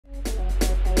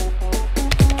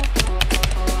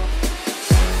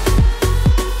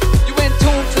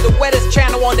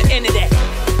on the internet.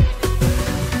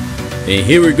 And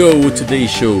here we go with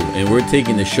today's show, and we're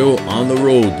taking the show on the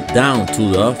road down to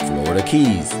the Florida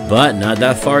Keys. But not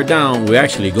that far down, we're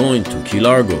actually going to Key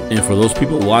Largo. And for those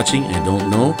people watching and don't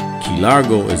know, Key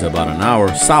Largo is about an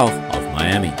hour south of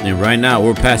Miami. And right now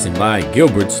we're passing by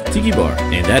Gilbert's Tiki Bar,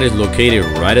 and that is located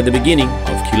right at the beginning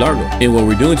of Key Largo. And what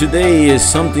we're doing today is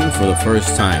something for the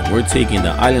first time. We're taking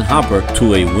the Island Hopper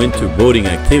to a winter boating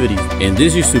activity, and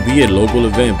this used to be a local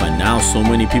event, but now so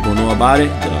many people know about it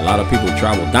that a lot of people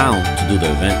travel down to do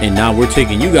the event, and now we're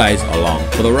taking you guys along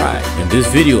for the ride. And this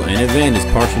video and event is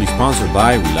partially sponsored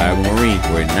by Reliable Marine,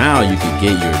 where now you can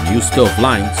get your new stealth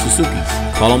line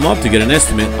Suzuki's. Call them up to get an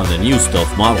estimate on the new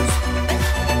stealth models.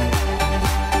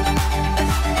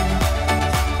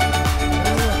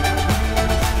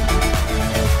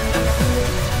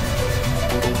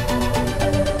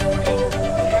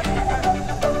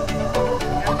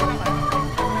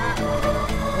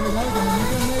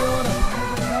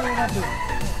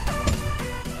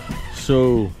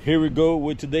 So here we go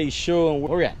with today's show, and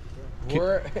where we at?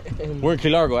 We're in Key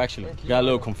Largo, actually. Got a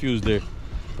little confused there,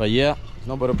 but yeah, there's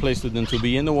no better place than to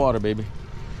be in the water, baby.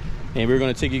 And we're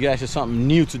gonna take you guys to something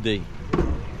new today.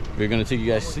 We're gonna take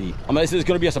you guys to see. This is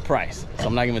gonna be a surprise, so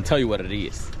I'm not gonna tell you what it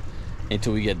is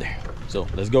until we get there. So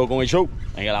let's go and show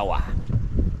en el agua.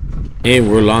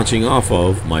 And we're launching off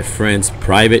of my friend's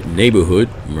private neighborhood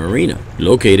marina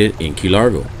located in Key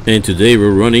Largo. And today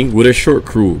we're running with a short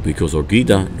crew because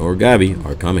Olguita nor Gabby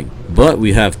are coming. But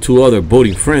we have two other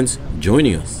boating friends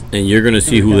joining us, and you're gonna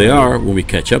see who they are when we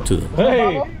catch up to them.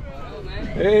 Hey!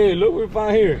 Hey, look, we're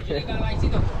fine here.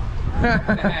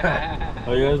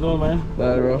 How you guys doing, man?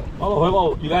 Bad, bro.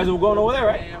 Oh, you guys are going over there,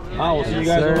 right? I will see you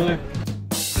guys over there.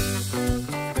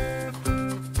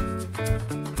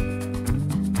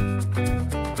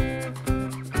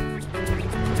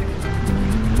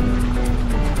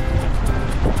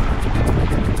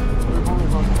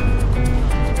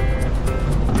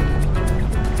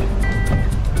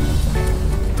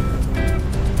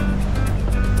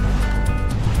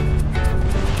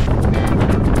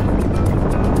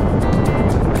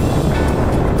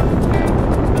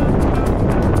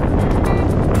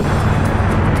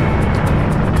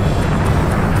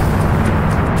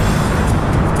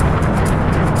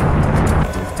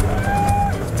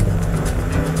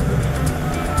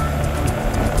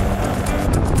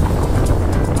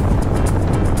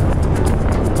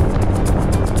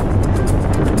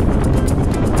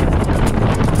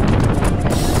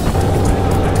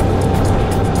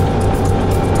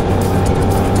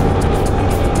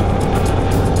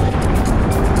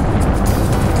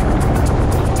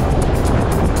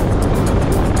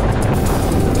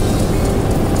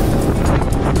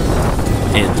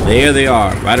 There they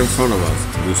are, right in front of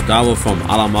us. Gustavo from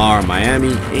Alamar,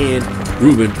 Miami, and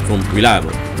Ruben from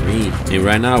Reliable Marine. And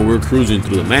right now we're cruising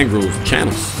through the mangroves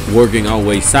channels, working our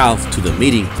way south to the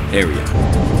meeting area.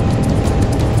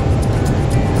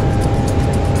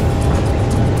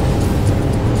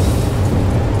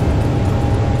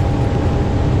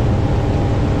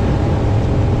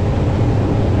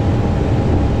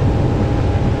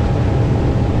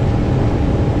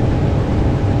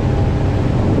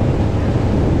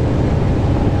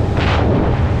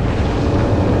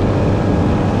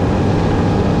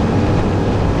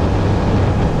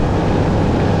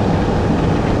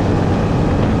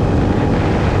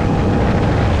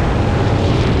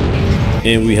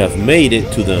 And we have made it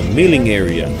to the milling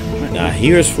area. Now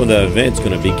here's where the event's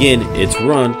gonna begin its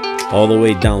run all the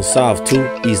way down south to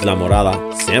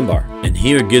Islamorada sandbar. And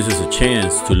here it gives us a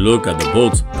chance to look at the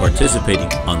boats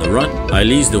participating on the run, at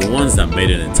least the ones that made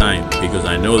it in time, because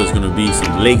I know there's gonna be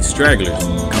some late stragglers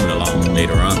coming along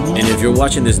later on. And if you're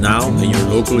watching this now and you're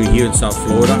locally here in South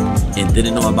Florida and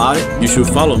didn't know about it, you should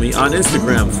follow me on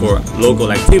Instagram for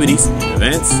local activities,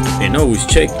 events, and always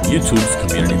check YouTube's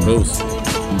community posts.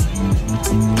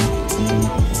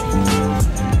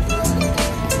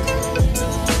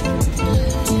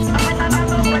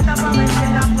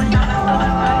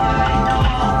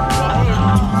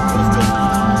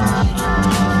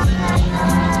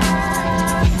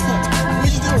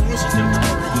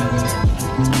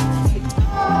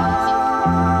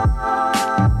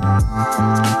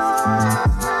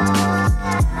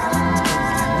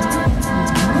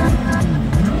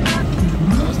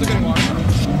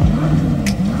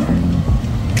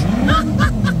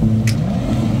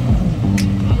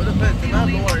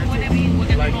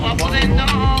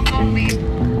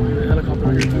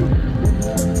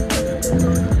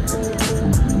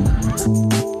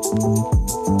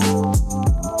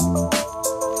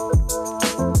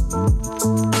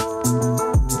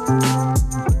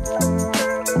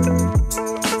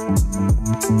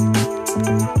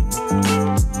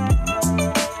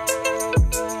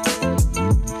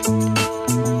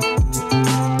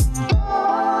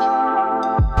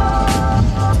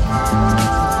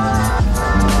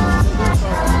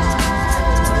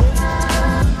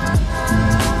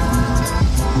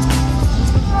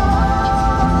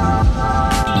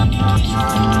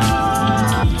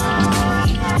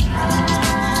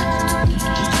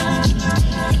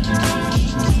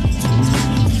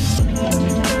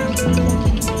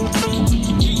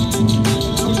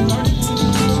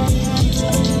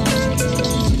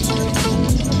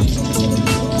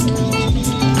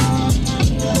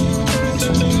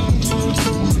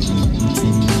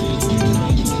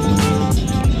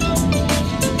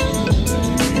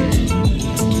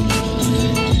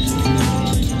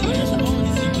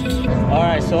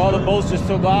 boats just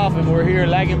took off and we're here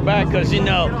lagging back because, you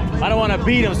know, I don't want to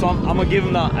beat them, so I'm going to give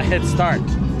them a head start.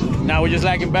 Now we're just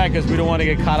lagging back because we don't want to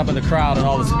get caught up in the crowd and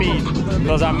all the speed,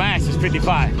 because our max is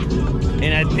 55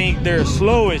 and I think their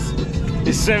slowest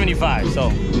is 75. So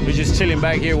we're just chilling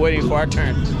back here waiting for our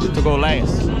turn to go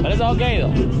last. But it's okay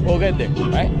though. We'll get there,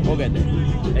 right? We'll get there.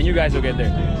 And you guys will get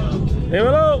there. Hey,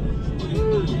 hello.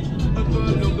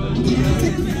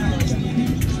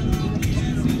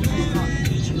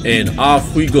 And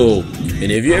off we go.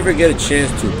 And if you ever get a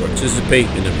chance to participate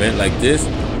in an event like this,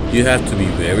 you have to be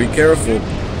very careful.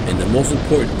 And the most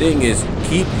important thing is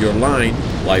keep your line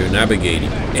while you're navigating.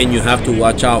 And you have to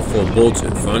watch out for boats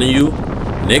in front of you,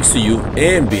 next to you,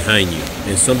 and behind you.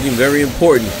 And something very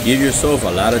important, give yourself a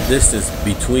lot of distance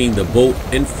between the boat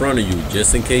in front of you,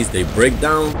 just in case they break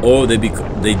down or they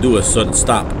do a sudden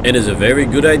stop. And it's a very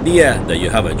good idea that you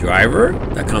have a driver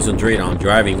that concentrates on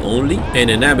driving only,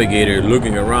 and a navigator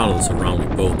looking around the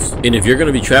surrounding boats. And if you're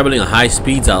going to be traveling at high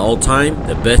speeds at all time,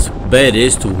 the best bet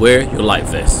is to wear your life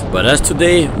vest. But as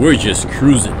today, we're just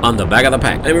cruising on the back of the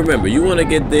pack. And remember, you want to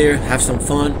get there, have some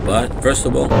fun, but first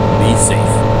of all, be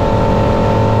safe.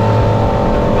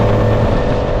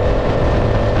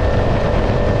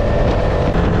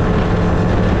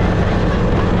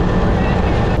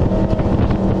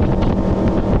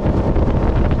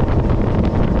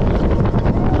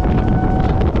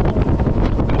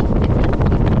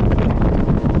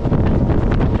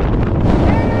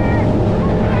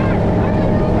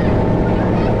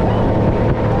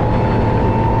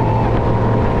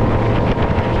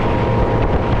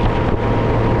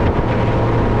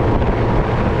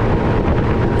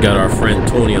 Got our friend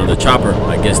Tony on the chopper,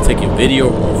 I guess taking video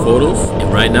or photos.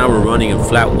 And right now we're running in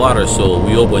flat water, so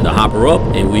we open the hopper up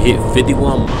and we hit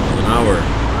 51 miles an hour.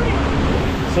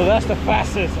 So that's the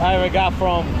fastest I ever got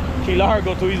from Key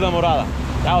Largo to Islamorada.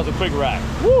 That was a quick ride.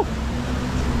 Woo!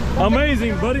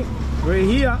 Amazing, buddy. Right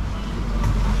here.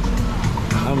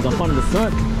 That was a fun in the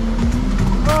sun.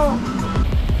 Oh.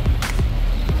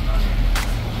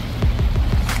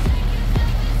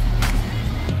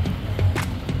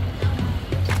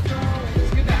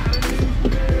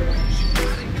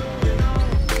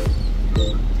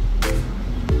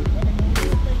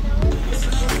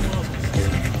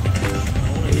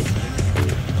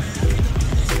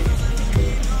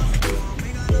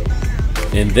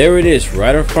 And there it is,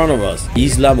 right in front of us,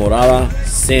 Islamorada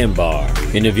sandbar.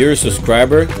 And if you're a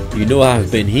subscriber, you know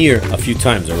I've been here a few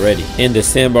times already. And the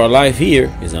sandbar life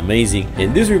here is amazing.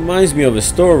 And this reminds me of a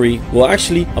story, well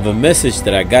actually of a message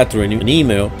that I got through an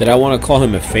email, that I want to call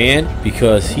him a fan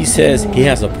because he says he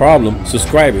has a problem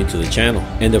subscribing to the channel.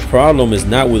 And the problem is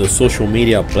not with a social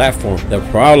media platform, the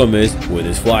problem is with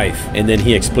his wife. And then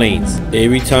he explains,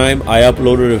 every time I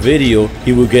uploaded a video,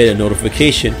 he will get a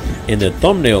notification and the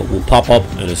thumbnail will pop up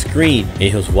on the screen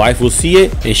and his wife will see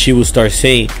it and she will start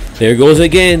saying, there goes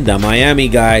again the Miami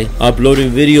guy uploading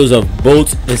videos of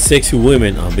boats and sexy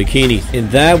women on bikinis.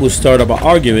 And that would start up an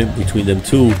argument between them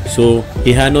two, so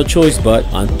he had no choice but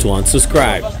to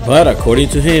unsubscribe. But according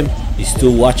to him, he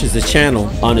still watches the channel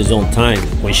on his own time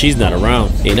when she's not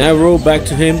around. And I wrote back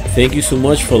to him, thank you so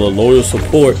much for the loyal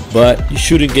support, but you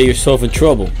shouldn't get yourself in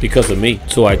trouble because of me.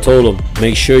 So I told him,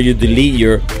 make sure you delete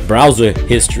your browser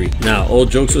history. Now, all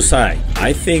jokes aside,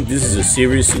 I think this is a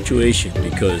serious situation,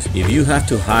 because if you have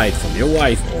to hide from your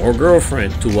wife or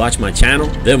girlfriend to watch my channel,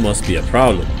 there must be a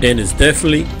problem. And it's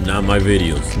definitely not my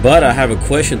videos. But I have a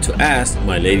question to ask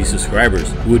my lady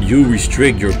subscribers. Would you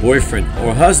restrict your boyfriend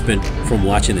or husband from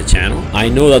watching the channel? I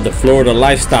know that the Florida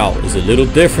lifestyle is a little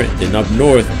different than up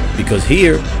north, because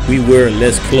here we wear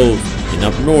less clothes and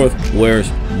up north wears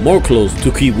more clothes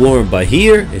to keep warm, but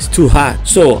here it's too hot.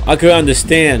 So I could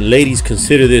understand ladies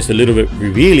consider this a little bit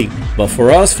revealing, but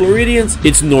for us Floridians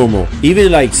it's normal.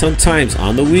 Even like sometimes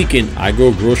on the weekend I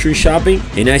go grocery shopping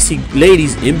and I see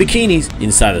ladies in bikinis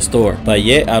inside the store, but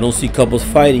yet I don't see couples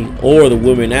fighting or the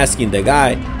woman asking the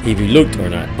guy if he looked or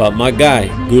not. But my guy,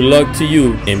 good luck to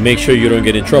you, and make sure you don't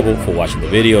get in trouble for watching the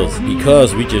videos,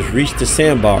 because we just reached the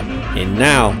sandbar and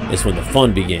now is when the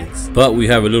fun begins. But we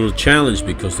have a little challenge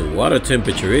because the water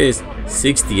temperature is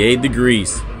 68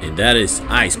 degrees and that is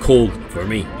ice cold for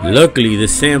me. Luckily the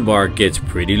sandbar gets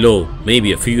pretty low,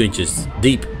 maybe a few inches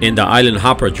deep, and the island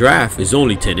hopper draft is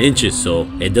only 10 inches, so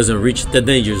it doesn't reach the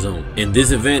danger zone. And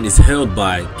this event is held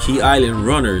by Key Island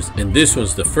Runners, and this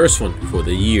one's the first one for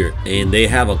the year, and they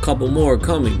have a couple more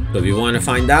coming. So if you want to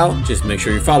find out, just make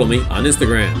sure you follow me on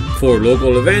Instagram for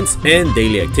local events and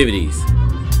daily activities.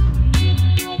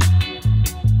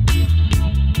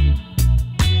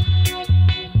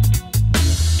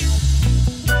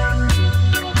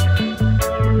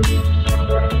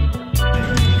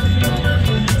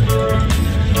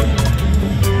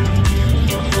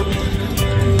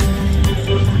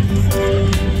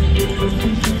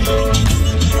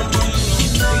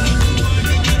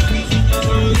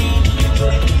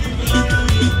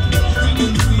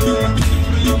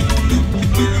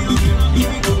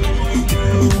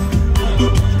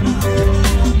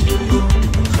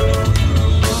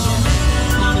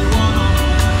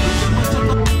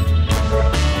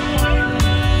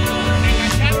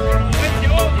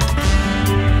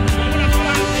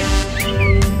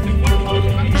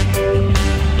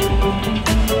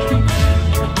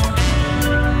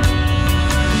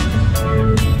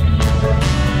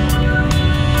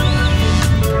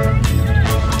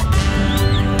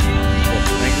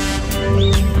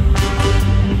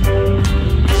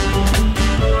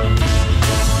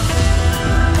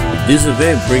 This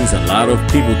event brings a lot of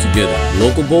people together,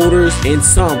 local boaters and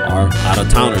some are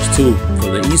out-of-towners too,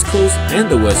 from the East Coast and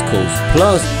the West Coast.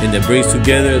 Plus, and it brings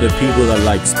together the people that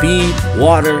like speed,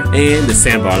 water, and the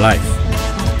sandbar life.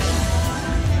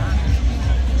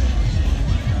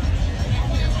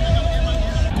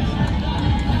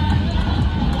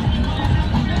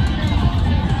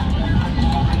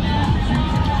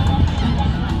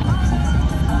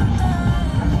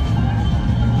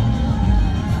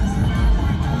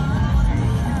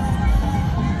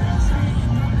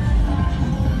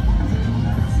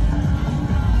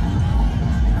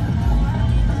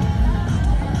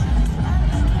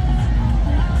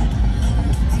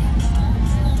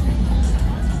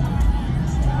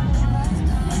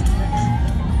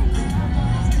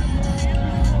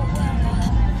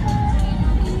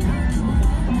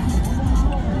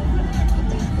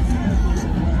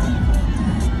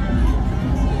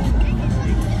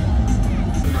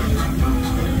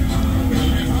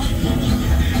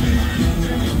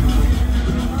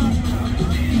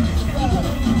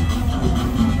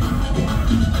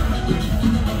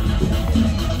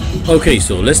 Okay,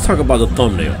 so let's talk about the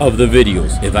thumbnail of the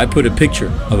videos. If I put a picture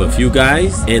of a few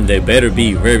guys and they better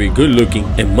be very good looking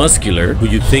and muscular, who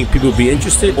you think people will be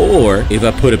interested? Or if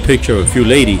I put a picture of a few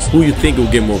ladies, who you think will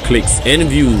get more clicks and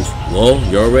views? Well,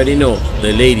 you already know,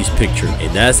 the ladies picture,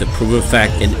 and that's a proven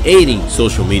fact in any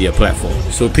social media platform.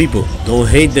 So people, don't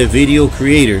hate the video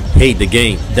creator, hate the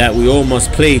game that we all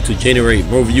must play to generate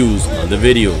more views on the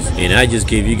videos. And I just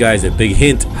gave you guys a big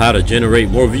hint how to generate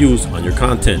more views on your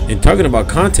content. And talking about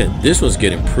content, this one's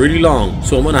getting pretty long,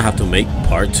 so I'm gonna have to make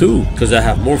part 2 because I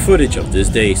have more footage of this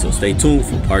day. So stay tuned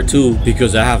for part 2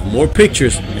 because I have more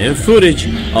pictures and footage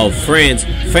of friends,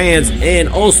 fans, and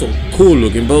also cool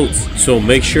looking boats. So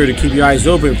make sure to keep your eyes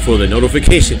open for the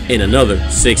notification and another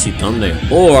sexy thumbnail,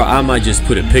 or I might just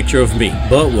put a picture of me.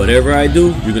 But whatever I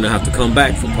do, you're gonna have to come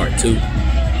back for part 2.